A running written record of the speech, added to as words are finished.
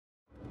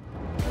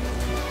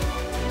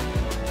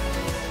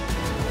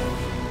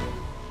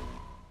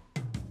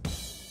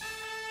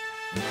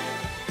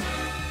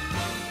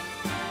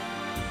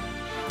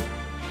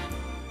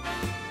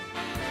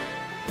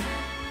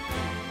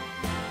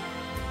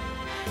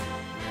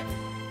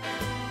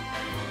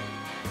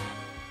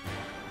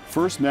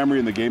First memory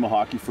in the game of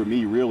hockey for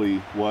me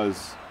really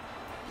was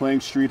playing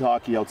street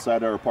hockey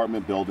outside our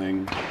apartment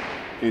building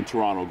in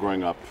Toronto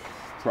growing up,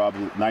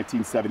 probably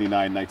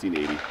 1979,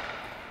 1980,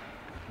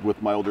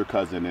 with my older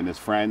cousin and his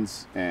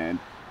friends. And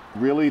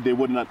really, they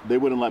wouldn't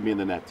let me in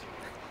the net,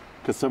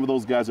 because some of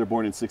those guys are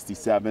born in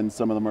 67,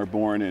 some of them are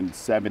born in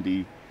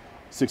 70,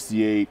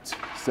 68,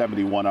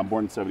 71. I'm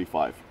born in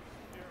 75.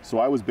 So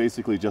I was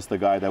basically just the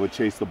guy that would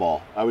chase the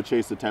ball. I would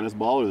chase the tennis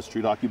ball or the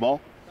street hockey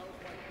ball.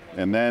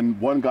 And then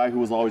one guy who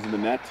was always in the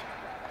net,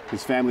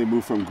 his family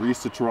moved from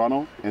Greece to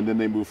Toronto, and then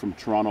they moved from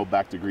Toronto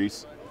back to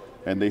Greece.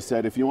 And they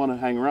said, if you want to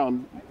hang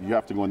around, you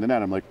have to go in the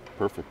net. I'm like,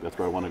 perfect, that's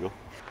where I want to go.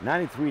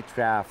 93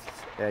 draft,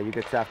 you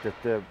get drafted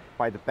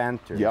by the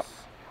Panthers. Yep.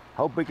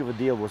 How big of a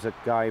deal was a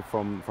guy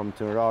from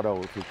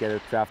Toronto to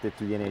get drafted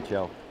to the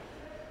NHL?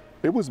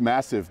 It was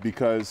massive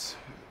because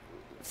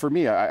for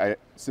me,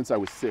 since I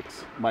was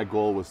 6, my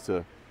goal was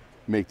to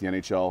make the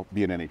NHL,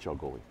 be an NHL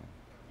goalie.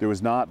 There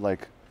was not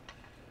like,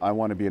 I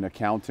want to be an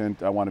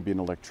accountant, I want to be an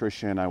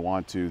electrician, I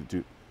was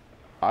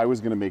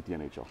going to make the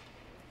NHL.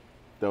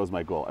 That was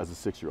my goal as a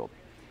 6-year-old.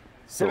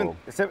 So,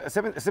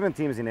 seven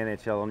teams in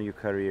NHL on your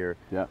career.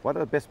 Yeah. What are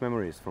the best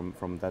memories from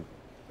that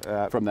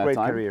great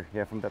time? Career?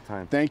 Yeah, from that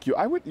time. Thank you.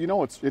 You know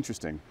what's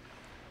interesting?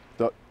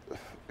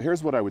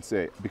 Here's what I would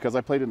say, because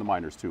I played in the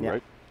minors too,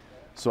 right?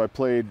 So I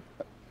played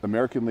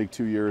American League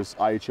 2 years,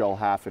 IHL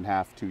half and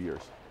half 2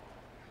 years.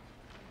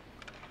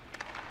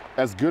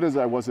 As good as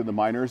I was in the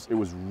minors, it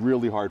was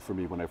really hard for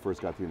me when I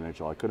first got to the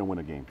NHL. I couldn't win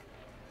a game.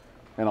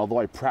 And although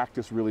I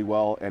practiced really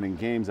well, and in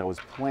games I was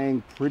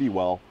playing pretty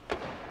well,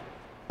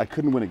 I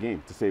couldn't win a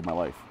game to save my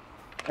life.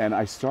 And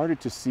I started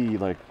to see,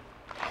 like,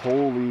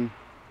 holy,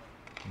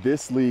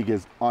 this league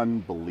is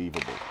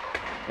unbelievable.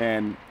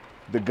 And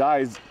the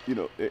guys, you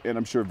know, and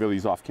I'm sure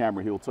Billy's off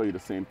camera, he'll tell you the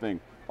same thing.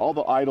 All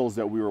the idols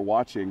that we were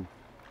watching,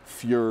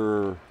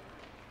 Fuhrer,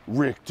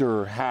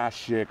 Richter,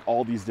 Hasek,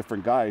 all these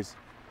different guys,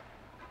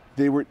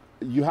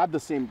 you had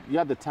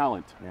the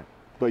talent,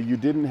 but you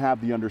didn't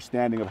have the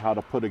understanding of how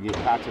to put a game.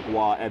 Patrick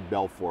Waugh, Ed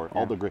Belfour,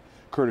 all the great,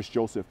 Curtis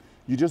Joseph.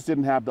 You just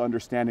didn't have the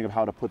understanding of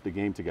how to put the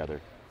game together.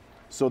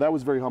 So that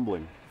was very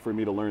humbling for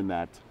me to learn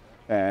that.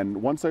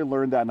 And once I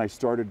learned that and I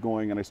started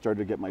going and I started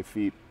to get my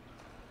feet,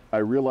 I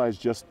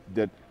realized just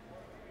that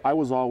I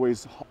was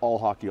always all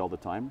hockey all the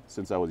time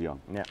since I was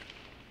young. Yeah.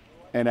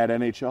 And at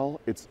NHL,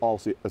 it's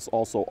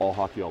also all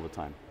hockey all the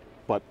time,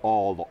 but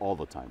all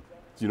the time.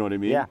 Do you know what I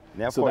mean? Yeah,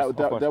 of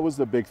course, that was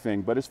the big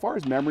thing. But as far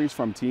as memories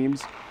from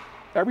teams,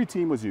 every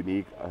team was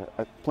unique.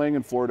 Playing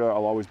in Florida,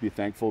 I'll always be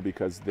thankful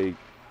because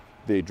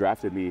they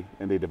drafted me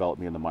and they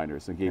developed me in the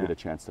minors and gave me the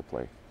chance to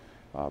play.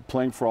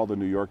 Playing for all the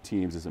New York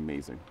teams is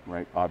amazing,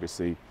 right?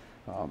 Obviously,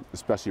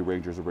 especially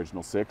Rangers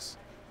Original 6.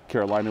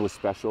 Carolina was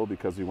special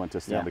because we went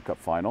to Stanley Cup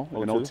Final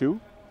in 2002.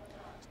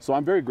 So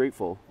I'm very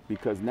grateful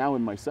because now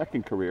in my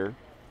second career,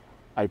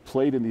 I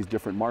played in these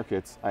different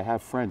markets. I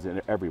have friends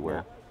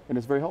everywhere, and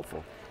it's very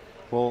helpful.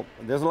 Well,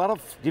 there's a lot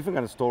of different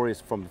kind of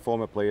stories from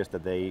former players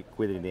that they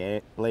quit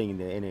playing in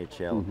the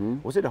NHL.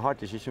 Mm-hmm. Was it a hard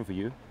decision for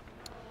you?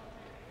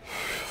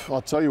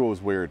 I'll tell you what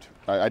was weird.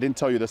 I didn't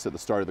tell you this at the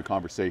start of the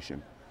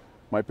conversation.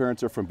 My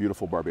parents are from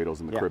beautiful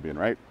Barbados in the Caribbean,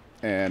 right?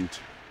 And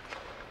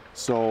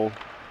so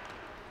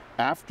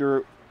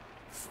after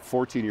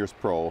 14 years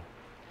pro,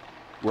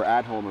 we're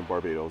at home in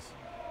Barbados,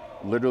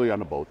 literally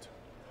on a boat.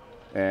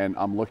 And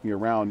I'm looking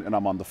around and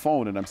I'm on the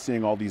phone and I'm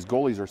seeing all these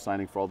goalies are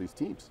signing for all these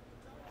teams.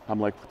 I'm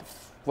like,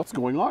 what's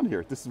going on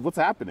here? This is what's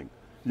happening.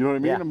 You know what I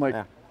mean? I'm like,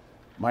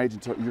 my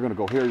agent, you're going to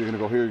go here, you're going to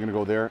go here, you're going to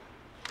go there.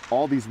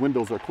 All these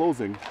windows are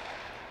closing.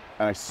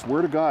 And I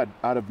swear to God,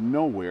 out of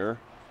nowhere,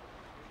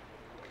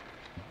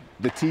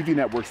 the TV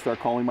networks start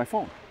calling my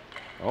phone.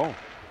 Oh.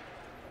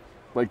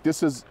 Like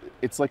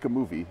it's like a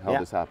movie how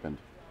this happened.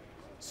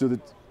 So the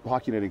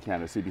Hockey Night in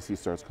Canada, CBC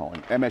starts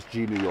calling.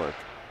 MSG New York,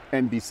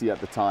 NBC at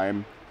the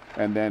time,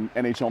 and then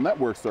NHL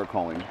Network start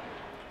calling.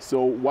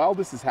 So while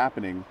this is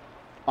happening,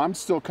 I'm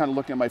still kind of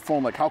looking at my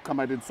phone like, how come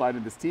I didn't sign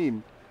in this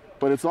team?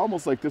 But it's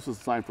almost like this was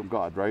a sign from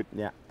God, right?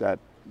 Yeah. That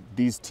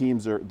these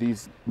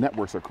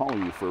networks are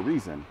calling you for a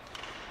reason.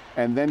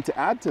 And then to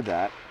add to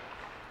that,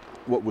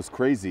 what was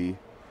crazy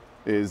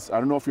is, I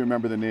don't know if you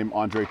remember the name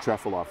Andrei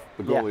Trefilov,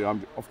 the goalie. Yeah,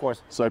 of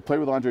course. So I played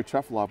with Andrei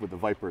Trefilov with the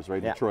Vipers,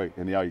 right, in Detroit,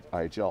 in the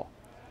IHL.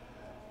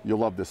 You'll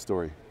love this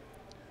story.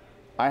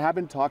 I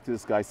haven't talked to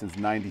this guy since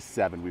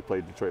 97. We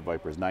played Detroit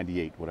Vipers,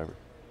 98, whatever.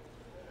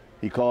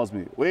 He calls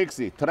me,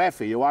 Weeksy,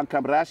 Treffy, you want to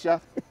come Russia?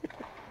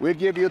 We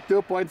give you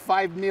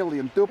 2.5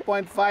 million,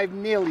 2.5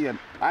 million.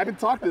 I haven't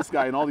talked to this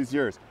guy in all these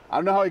years. I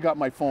don't know how he got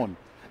my phone.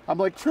 I'm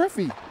like,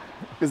 Treffy,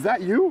 is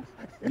that you?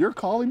 You're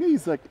calling me?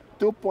 He's like,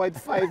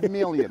 2.5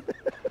 million.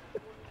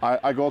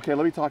 I go, okay,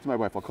 let me talk to my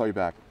wife. I'll call you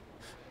back.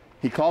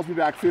 He calls me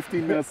back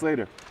 15 minutes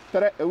later.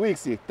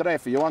 Weeksy,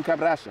 Treffy, you want to come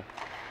Russia?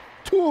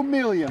 2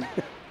 million.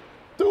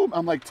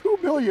 I'm like, 2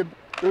 million?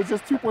 It was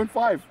just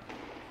 2.5.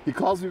 He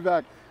calls me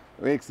back.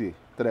 Weeksy,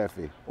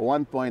 Treffy,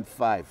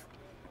 1.5.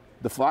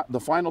 The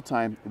final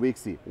time,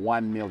 Weeksy,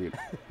 1 million.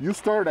 You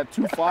started at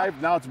 2.5,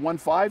 now it's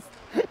 1.5?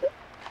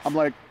 I'm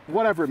like,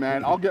 whatever,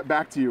 man, I'll get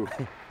back to you.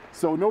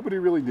 So nobody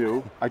really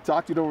knew. I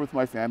talked it over with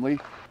my family.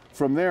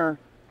 From there,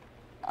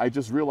 I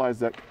just realized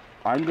that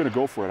I'm going to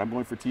go for it. I'm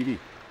going for TV.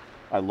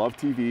 I love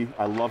TV.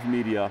 I love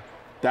media.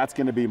 That's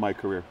going to be my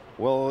career.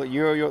 Well,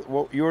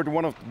 you're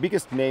one of the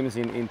biggest names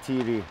in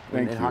TV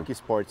in hockey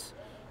sports.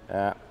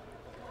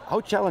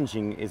 How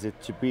challenging is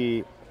it to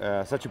be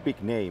such a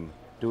big name,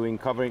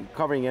 covering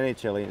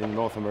NHL in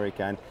North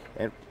America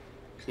and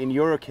in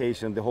your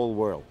occasion the whole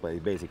world,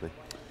 basically?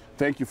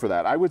 Thank you for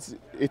that.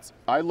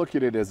 I look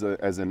at it as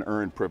an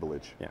earned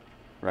privilege. Yeah.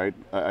 Right?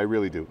 I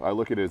really do. I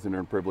look at it as an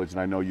earned privilege, and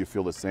I know you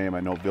feel the same. I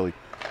know Billy.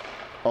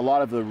 A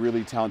lot of the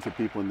really talented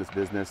people in this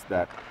business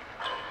that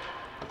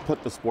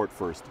put the sport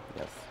first.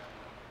 Yes.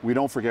 We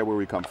don't forget where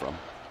we come from.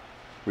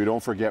 We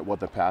don't forget what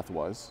the path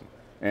was.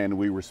 And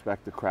we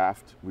respect the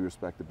craft, we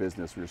respect the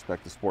business, we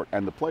respect the sport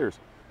and the players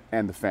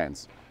and the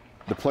fans.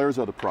 The players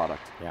are the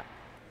product. Yeah.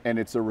 And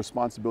it's a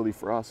responsibility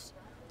for us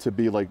to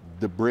be like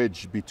the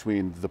bridge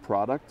between the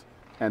product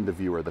and the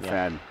viewer, the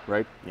fan,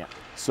 right? Yeah.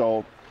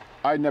 So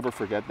I never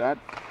forget that.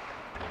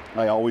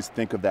 I always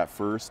think of that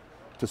first,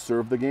 to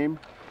serve the game.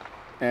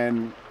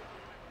 And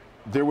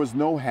there was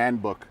no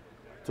handbook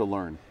to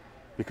learn,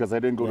 because I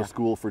didn't go to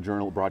school for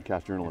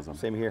broadcast journalism.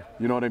 Same here.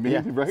 You know what I mean?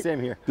 Yeah, right? Same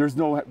here.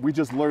 We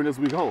just learn as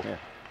we go. Yeah.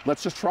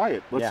 Let's just try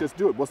it. Let's just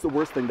do it. What's the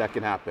worst thing that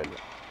can happen?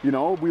 You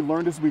know, we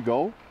learned as we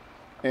go,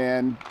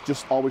 and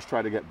just always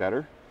try to get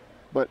better.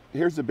 But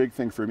here's the big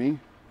thing for me.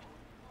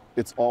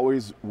 It's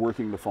always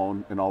working the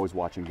phone and always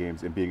watching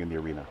games and being in the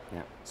arena.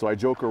 Yeah. So I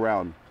joke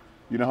around.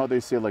 You know how they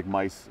say like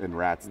mice and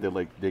rats,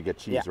 they get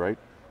cheese, right?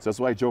 So that's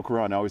why I joke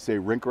around. I always say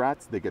rink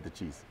rats, they get the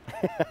cheese.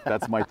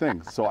 That's my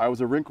thing. So I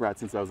was a rink rat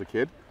since I was a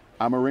kid.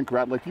 I'm a rink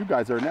rat like you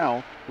guys are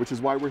now, which is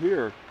why we're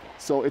here.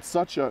 So it's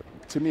to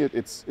me,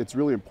 it's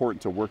really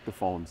important to work the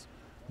phones,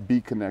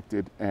 be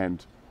connected,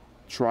 and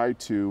try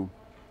to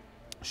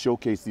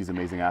showcase these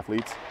amazing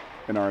athletes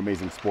in our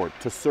amazing sport,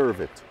 to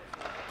serve it,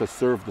 to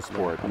serve the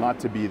sport, not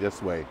to be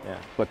this way,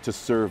 but to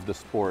serve the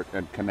sport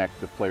and connect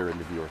the player and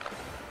the viewer.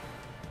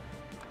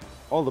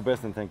 All the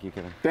best, and thank you,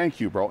 Kevin. Thank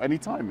you, bro.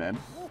 Anytime, man.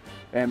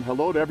 And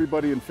hello to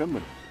everybody in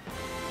Finland.